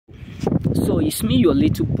it's me, your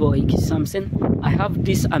little boy, Samson. I have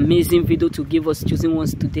this amazing video to give us chosen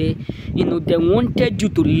ones today. You know, they wanted you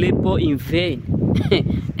to labor in vain.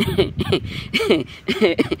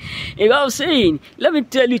 You know what I'm saying? Let me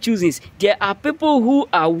tell you, choosings, there are people who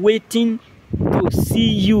are waiting to see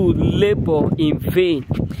you labor in vain.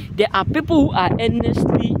 There are people who are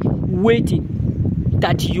earnestly waiting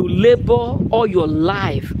that you labor all your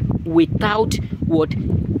life without what?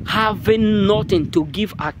 Having nothing to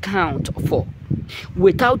give account for,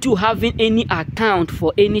 without you having any account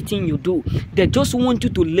for anything you do. They just want you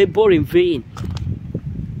to labor in vain.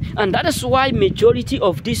 And that is why majority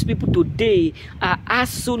of these people today are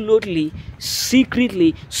absolutely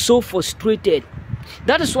secretly so frustrated.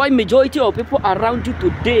 That is why majority of people around you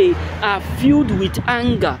today are filled with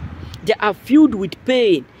anger. They are filled with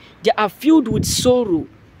pain. They are filled with sorrow.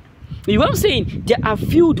 You know what I'm saying? They are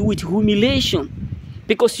filled with humiliation.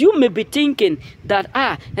 Because you may be thinking that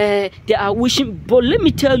they are wishing, but let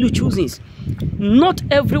me tell you, choosings, not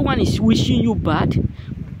everyone is wishing you bad,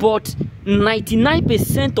 but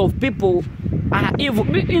 99% of people are evil.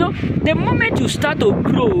 You know, the moment you start to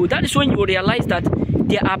grow, that is when you realize that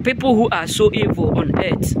there are people who are so evil on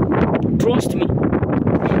earth. Trust me.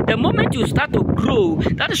 The moment you start to grow,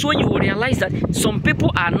 that is when you realize that some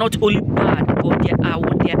people are not only bad, but they are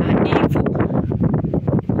evil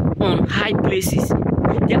on high places.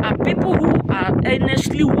 There are people who are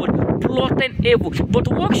earnestly plotting evil, but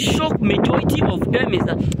what shocked majority of them is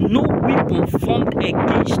that no weapon formed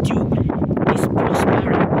against you is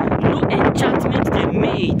prospering. No enchantment they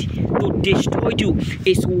made to destroy you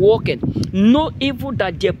is working. No evil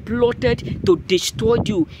that they plotted to destroy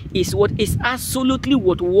you is absolutely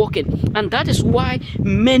working. And that is why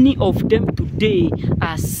many of them today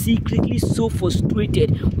are secretly so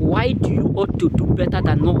frustrated. Why do you ought to do better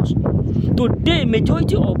than us? Today,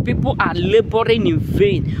 majority of people are laboring in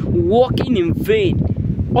vain, working in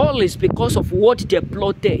vain. All is because of what they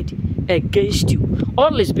plotted against you.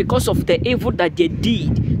 All is because of the evil that they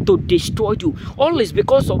did to destroy you. All is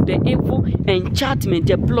because of the evil enchantment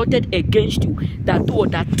they plotted against you, that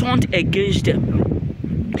turned against them.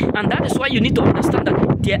 And that is why you need to understand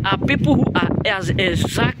that there are people who are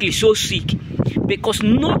exactly so sick, because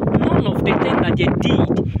none of the things that they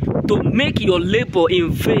did to make your labor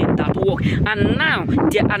in vain that work, and now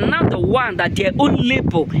they are now the one that their own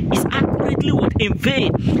labor is accurately in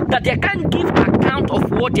vain, that they can't give account of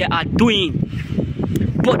what they are doing,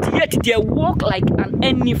 but yet they walk like an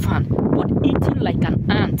elephant but eating like an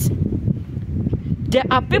ant. There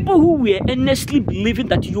are people who were earnestly believing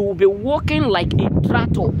that you will be walking like a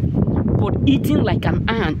tractor but eating like an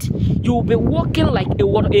ant. You will be walking like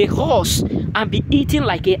a horse and be eating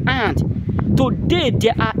like an ant. Today they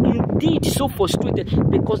are indeed so frustrated,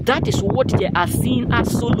 because that is what they are seeing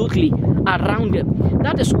absolutely around them.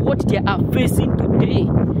 That is what they are facing today.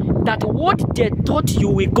 That what they thought you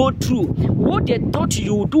will go through, what they thought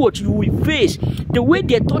you will do, what you will face, the way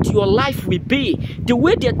they thought your life will be, the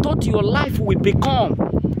way they thought your life will become,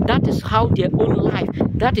 that is how their own life,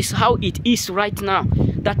 that is how it is right now.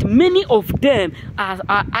 That many of them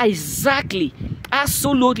are exactly,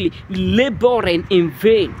 absolutely laboring in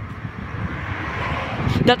vain.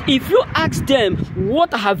 That if you ask them,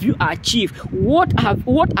 what have you achieved, what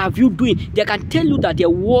have you doing, they can tell you that they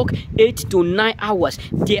work 8 to 9 hours.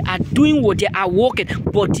 They are doing what they are working,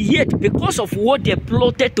 but yet because of what they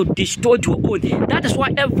plotted to destroy your own, that is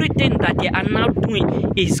why everything that they are now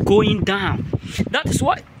doing is going down. That is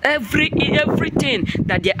why everything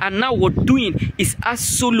that they are now doing is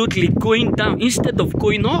absolutely going down instead of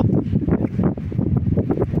going up.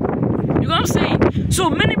 You know what I'm saying? So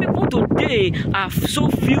many people today are so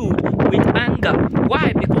filled with anger.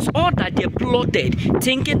 Why? Because all that they plotted,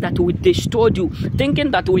 thinking that will destroy you,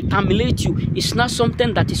 thinking that will terminate you, is not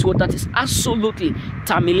something that is absolutely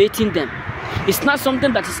terminating them. It's not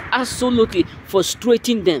something that is absolutely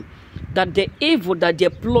frustrating them. That the evil that they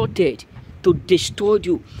plotted to destroy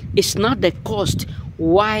you is not the cost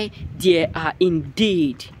why they are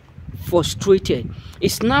indeed frustrated.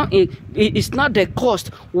 It's not the cost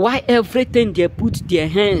why everything they put their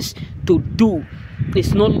hands to do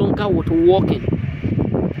is no longer working.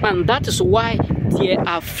 And that is why they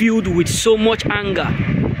are filled with so much anger.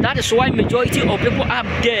 That is why majority of people up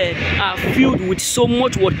there are filled with so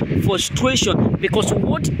much frustration, because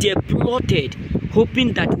what they plotted,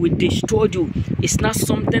 hoping that will destroy you, is not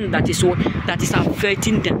something that is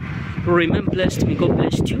affecting them. Remain blessed. May God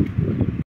bless you.